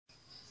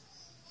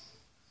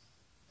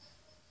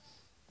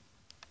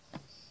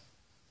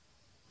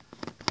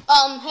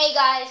Hey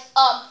guys,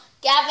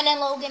 Gavin and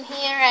Logan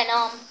here,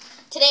 and,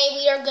 today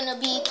we are gonna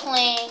be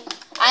playing,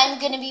 I'm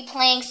gonna be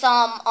playing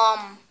some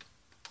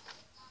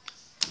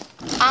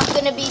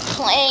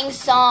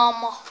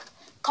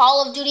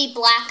Call of Duty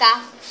Black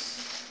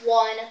Ops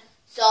 1,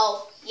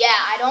 so, yeah,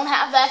 I don't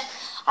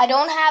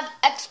have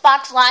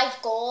Xbox Live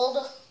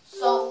Gold,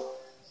 so,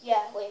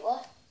 yeah, wait,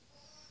 what?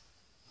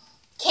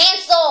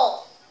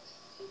 Cancel!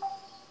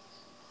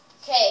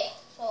 Okay,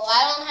 so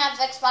I don't have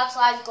Xbox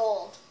Live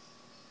Gold.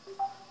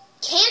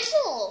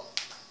 Cancel!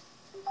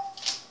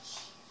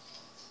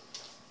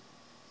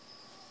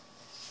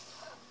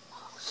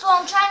 So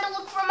I'm trying to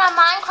look for my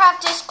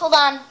Minecraft disc. Hold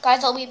on,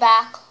 guys, I'll be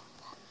back.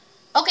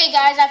 Okay,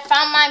 guys, I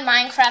found my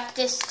Minecraft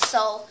disc,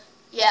 so,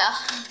 yeah.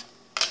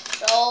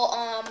 So,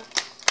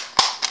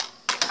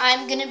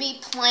 I'm gonna be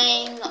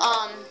playing,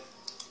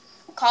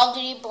 Call of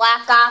Duty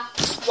Black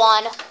Ops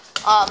 1.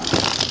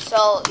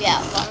 So,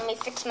 yeah, let me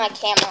fix my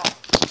camera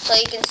so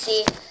you can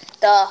see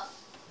the...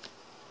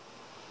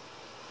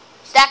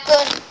 Is that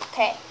good?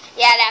 Okay.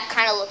 Yeah, that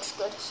kind of looks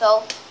good.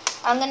 So,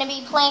 I'm going to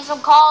be playing some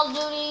Call of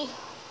Duty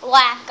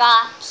Black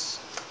Ops.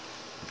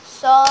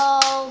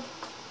 So,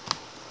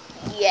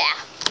 yeah.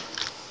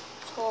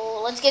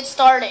 So, let's get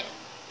started.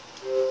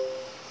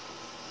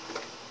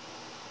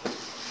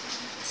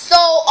 So,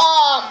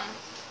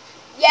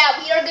 yeah,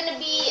 we are going to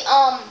be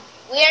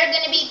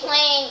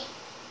playing,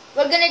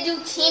 we're going to do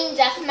Team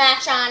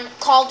Deathmatch on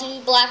Call of Duty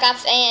Black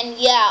Ops, and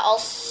yeah, I'll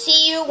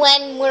see you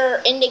when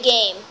we're in the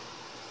game.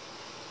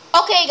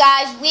 Okay,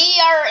 guys,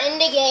 we are in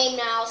the game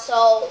now,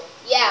 so,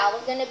 yeah,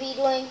 we're going to be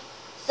doing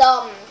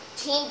some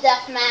Team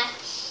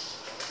Deathmatch.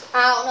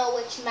 I don't know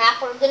which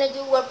map we're going to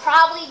do. We're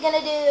probably going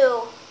to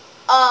do,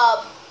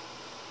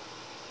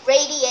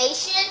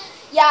 Radiation.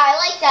 Yeah, I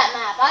like that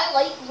map. I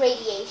like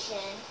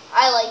Radiation.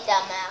 I like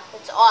that map.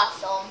 It's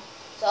awesome.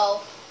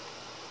 So,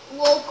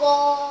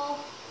 local.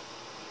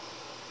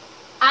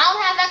 I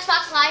don't have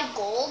Xbox Live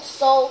Gold,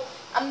 so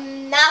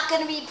I'm not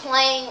going to be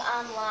playing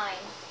online.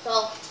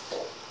 So...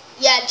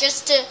 yeah,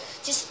 just to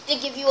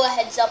give you a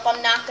heads up,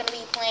 I'm not going to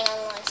be playing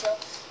online. So,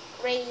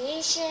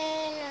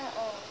 Radiation,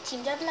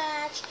 Team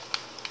Deathmatch,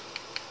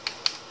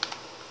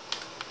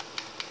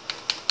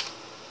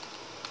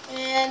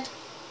 and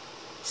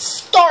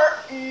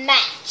start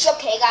match.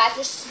 Okay, guys,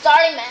 we're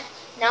starting match.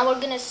 Now we're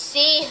going to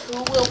see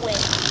who will win.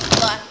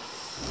 Hold on.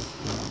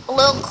 A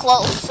little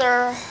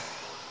closer.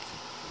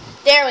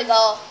 There we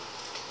go.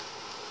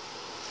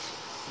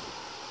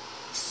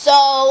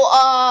 So,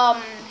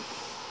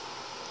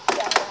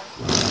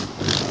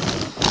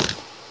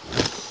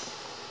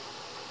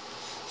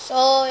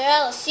 So,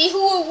 yeah, let's see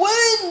who will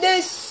win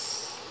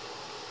this.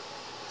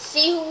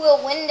 See who will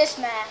win this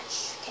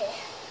match. Okay.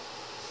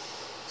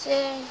 So,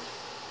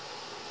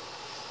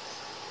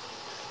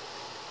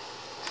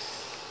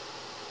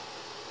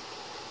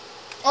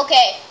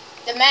 okay,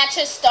 the match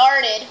has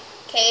started.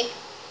 Okay.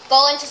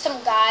 Go into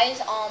some guys.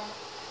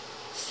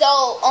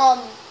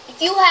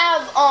 If you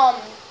have,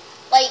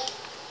 like,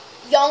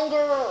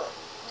 younger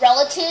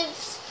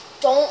relatives,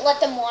 don't let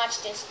them watch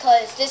this,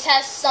 because this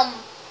has some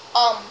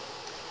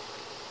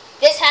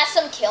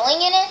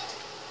killing in it.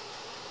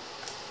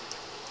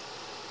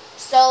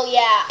 So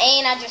yeah,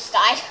 and I just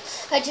died.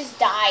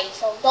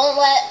 So don't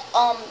let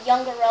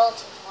younger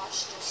relatives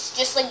watch this.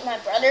 Just like my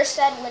brother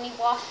said when he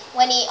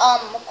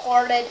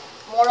recorded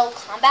Mortal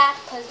Kombat,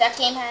 because that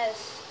game has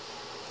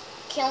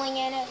killing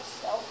in it.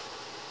 So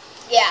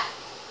yeah.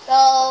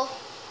 So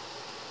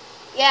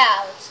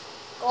yeah, let's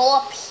go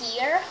up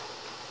here.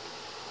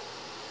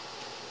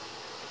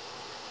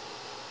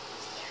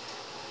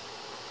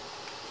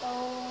 So,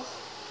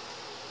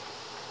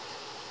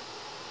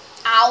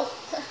 ow.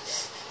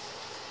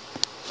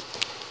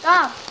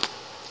 Stop.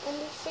 I'm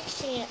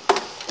fixing it.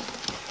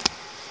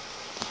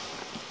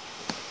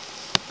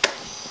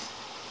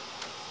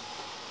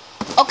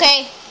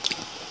 Okay.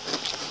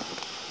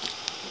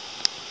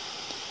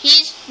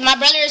 My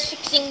brother is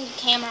fixing the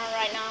camera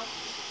right now.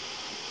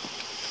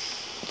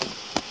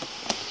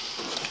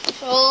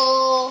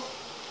 So,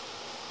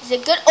 is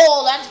it good?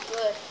 Oh, that's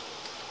good.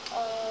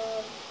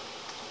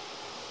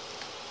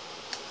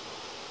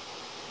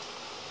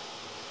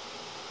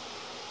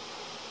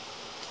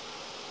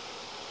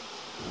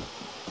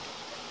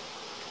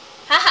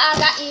 Haha,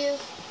 got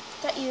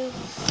you.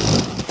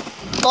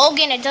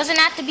 Logan, it doesn't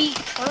have to be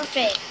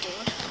perfect, dude.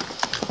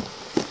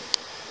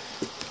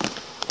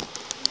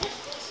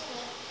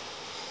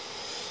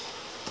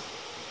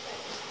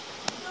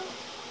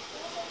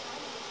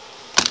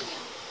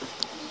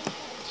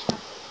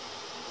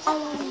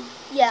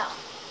 Yeah.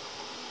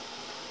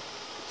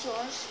 It's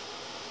yours.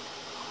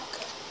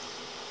 Okay.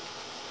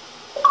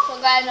 So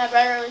guys, my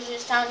brother was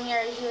just down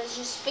here. He was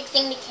just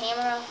fixing the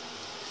camera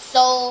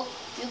so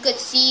you could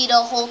see the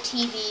whole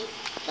TV.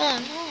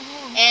 And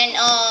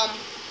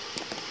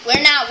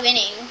we're not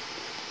winning.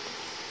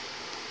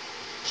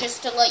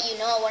 Just to let you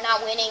know, we're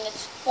not winning.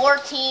 It's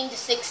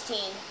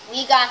 14-16.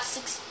 We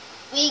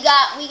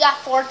got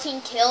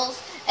 14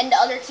 kills, and the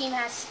other team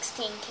has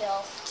 16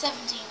 kills.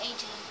 17,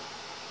 18.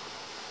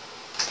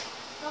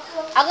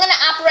 I'm gonna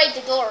operate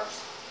the doors.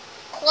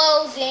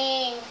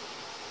 closing.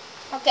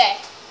 Okay,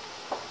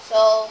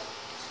 so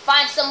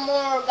find some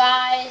more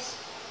guys.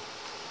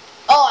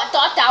 Oh, I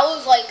thought that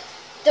was like,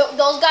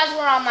 those guys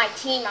were on my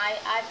team.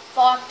 I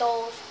thought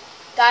those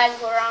guys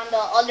were on the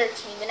other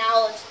team, and I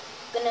was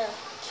gonna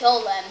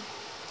kill them.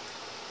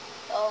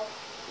 So,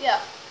 yeah.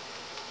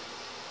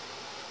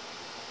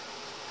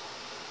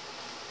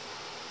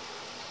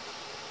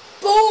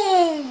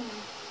 Boom!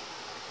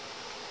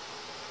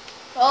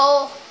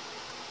 So,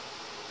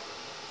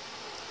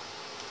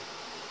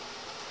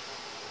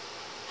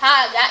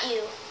 ha, I got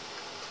you.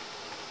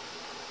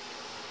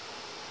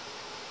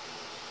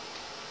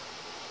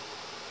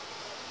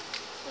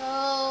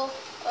 So,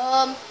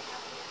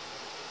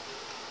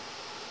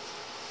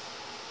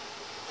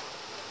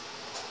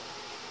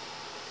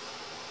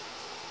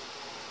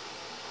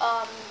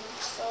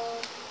 so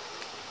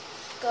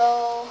let's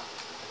go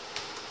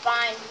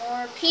find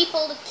more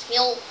people to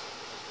kill.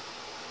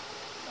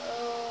 So,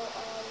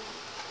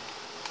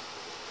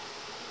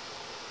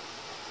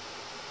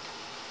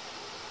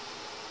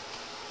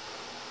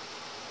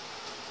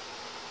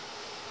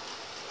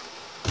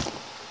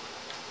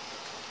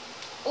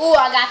 ooh,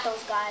 I got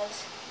those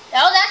guys.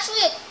 That was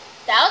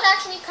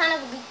actually kind of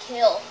a good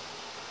kill.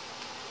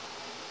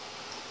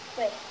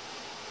 Wait.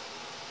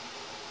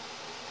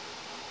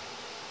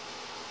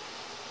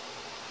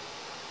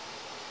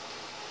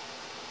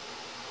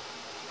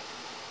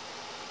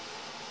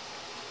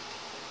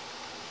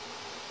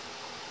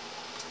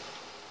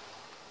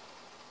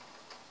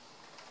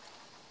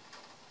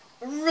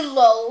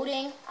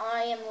 Reloading.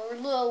 I am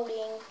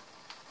reloading.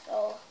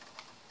 So,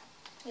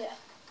 yeah.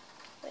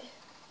 Wait.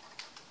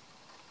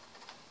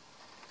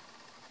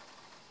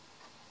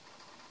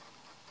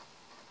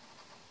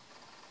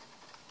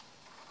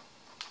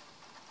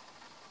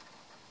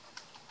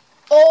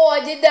 Oh,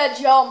 I did that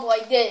jump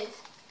like this.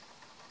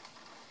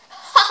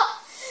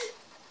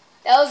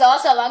 That was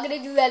awesome. I'm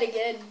gonna do that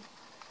again.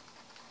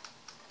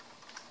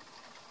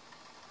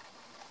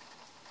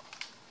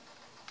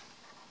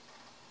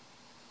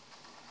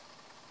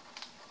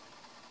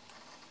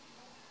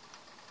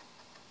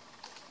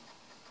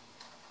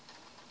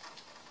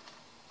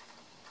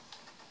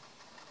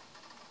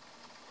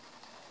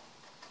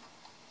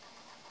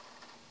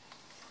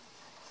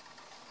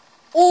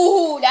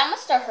 Ooh, that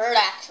must have hurt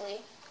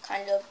actually.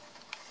 Kind of.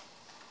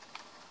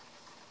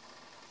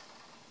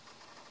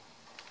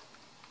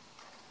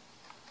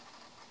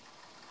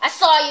 I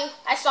saw you.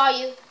 I saw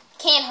you.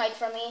 Can't hide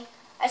from me.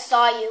 I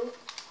saw you.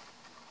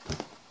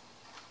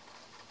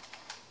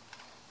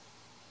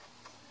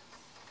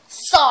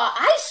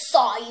 I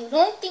saw you.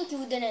 Don't think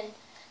you didn't.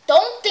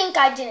 Don't think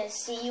I didn't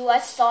see you. I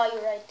saw you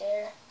right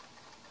there.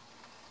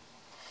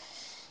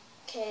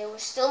 Okay, we're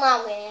still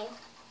not winning.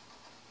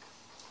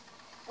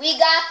 We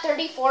got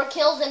 34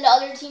 kills and the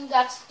other team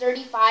got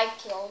 35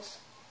 kills.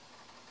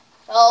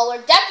 So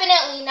we're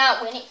definitely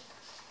not winning.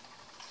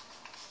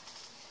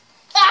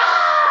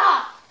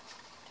 Ah!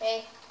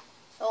 Okay,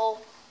 so,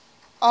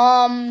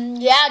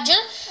 yeah,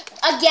 just,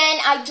 again,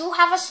 I do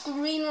have a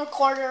screen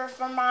recorder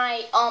for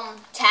my,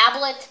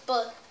 tablet,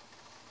 but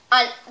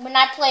when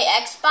I play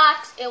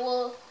Xbox,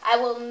 I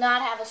will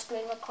not have a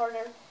screen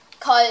recorder,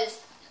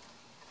 because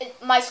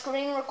my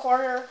screen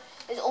recorder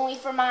is only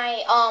for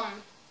my,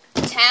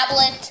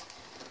 tablet.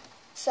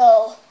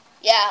 So,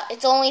 yeah,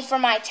 it's only for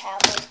my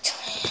tablet.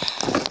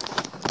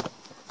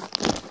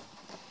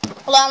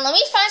 Hold on, let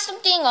me find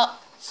something up.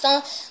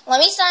 Let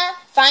me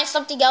find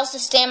something else to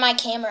stand my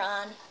camera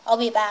on. I'll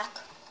be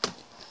back.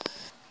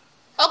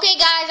 Okay,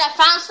 guys, I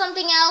found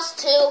something else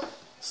to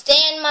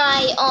stand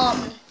my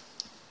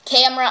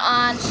camera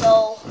on.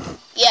 So,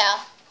 yeah.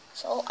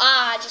 So,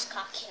 I just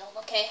got killed.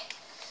 Okay.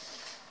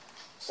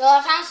 So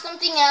I found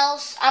something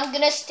else. I'm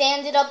gonna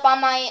stand it up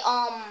on my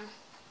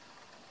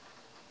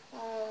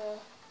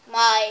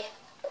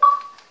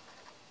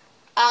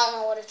I don't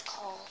know what it's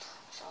called.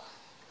 So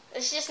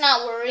let's just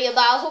not worry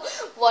about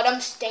what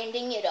I'm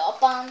standing it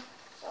up on.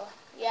 So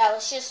yeah,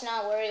 let's just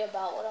not worry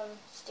about what I'm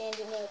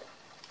standing it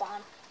up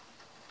on.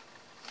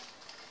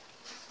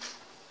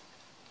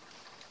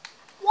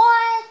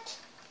 What?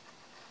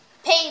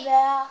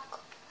 Payback.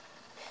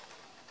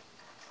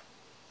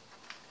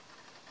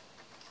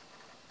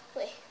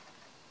 Wait.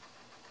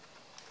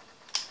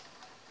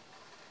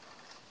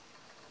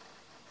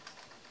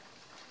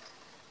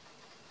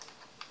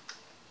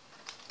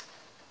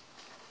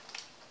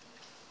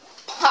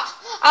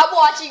 I'm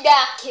watching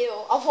that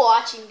kill. I'm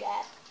watching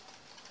that.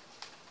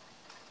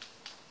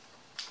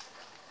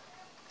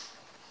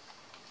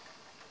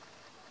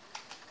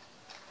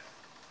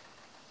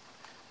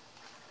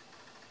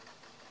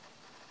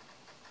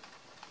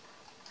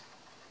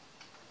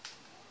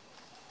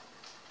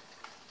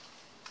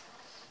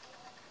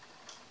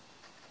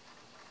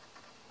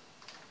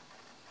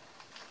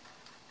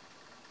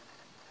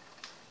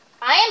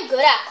 I am good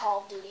at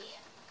Call of Duty.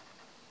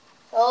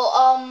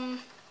 So,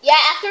 yeah,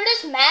 after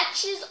this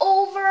match is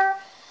over,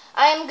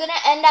 I'm gonna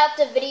end out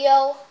the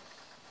video.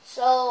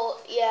 So,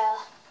 yeah.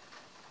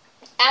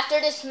 After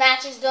this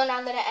match is done,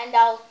 I'm gonna end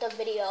out the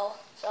video.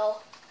 So,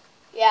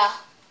 yeah.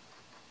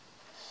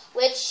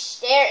 which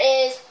there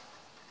is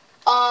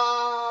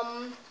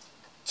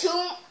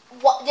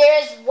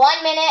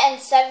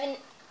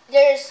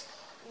there's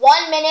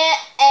 1 minute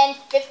and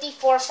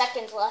 54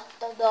 seconds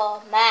left of the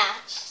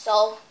match.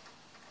 So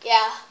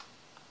yeah.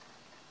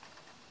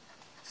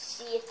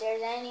 See if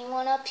there's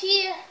anyone up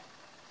here.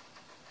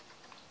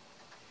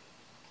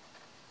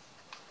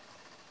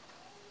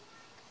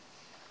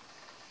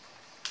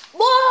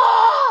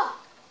 Whoa!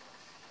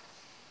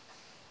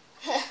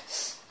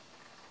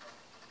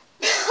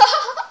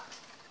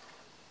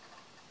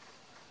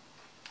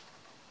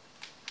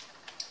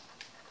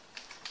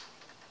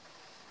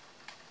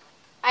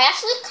 I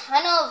actually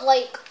kind of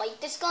like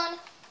this gun.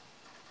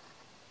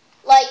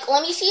 Like,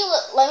 let me see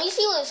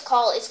what it's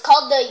called. It's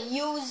called the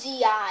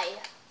UZI.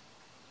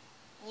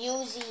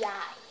 UZI.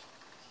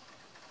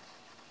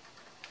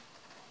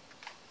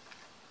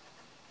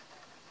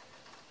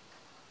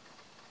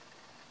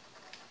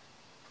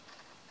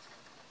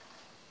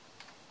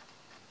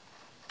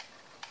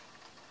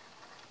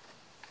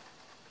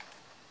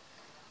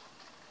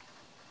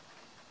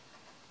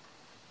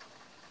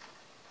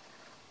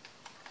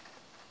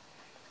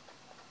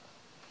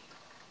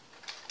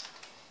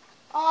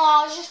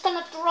 Oh, I was just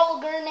gonna throw a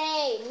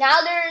grenade.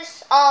 Now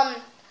there's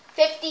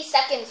 50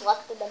 seconds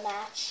left of the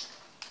match.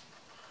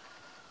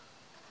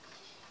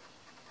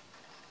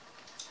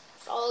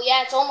 So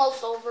yeah, it's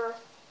almost over.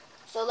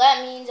 So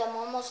that means I'm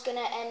almost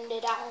gonna end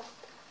it out.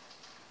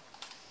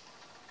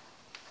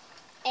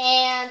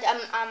 And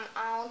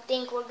I don't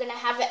think we're gonna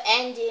have an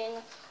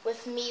ending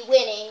with me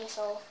winning.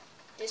 So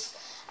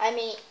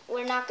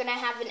we're not gonna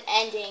have an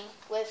ending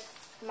with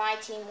my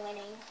team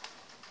winning.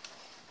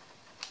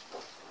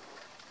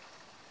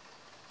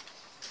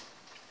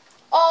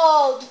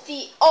 Oh,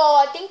 defeat.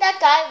 Oh, I think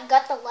that guy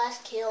got the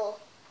last kill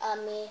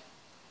on me.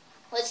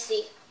 Let's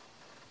see.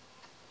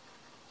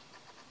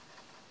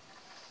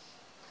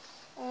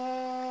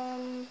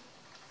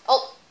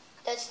 Oh,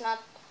 that's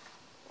not.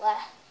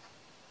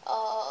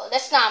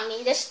 That's not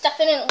me. That's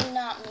definitely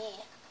not me.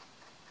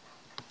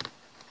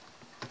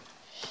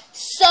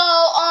 So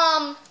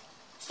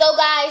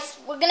guys,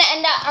 I'm gonna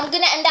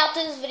end out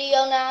this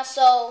video now.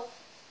 So,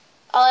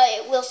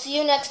 we'll see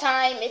you next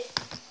time.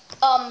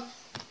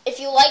 If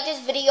you like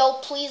this video,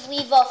 please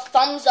leave a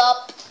thumbs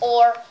up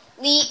or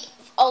leave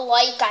a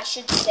like, I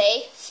should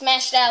say.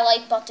 Smash that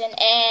like button,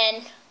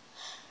 and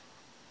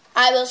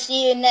I will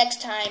see you next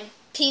time.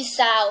 Peace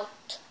out.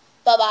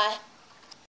 Bye-bye.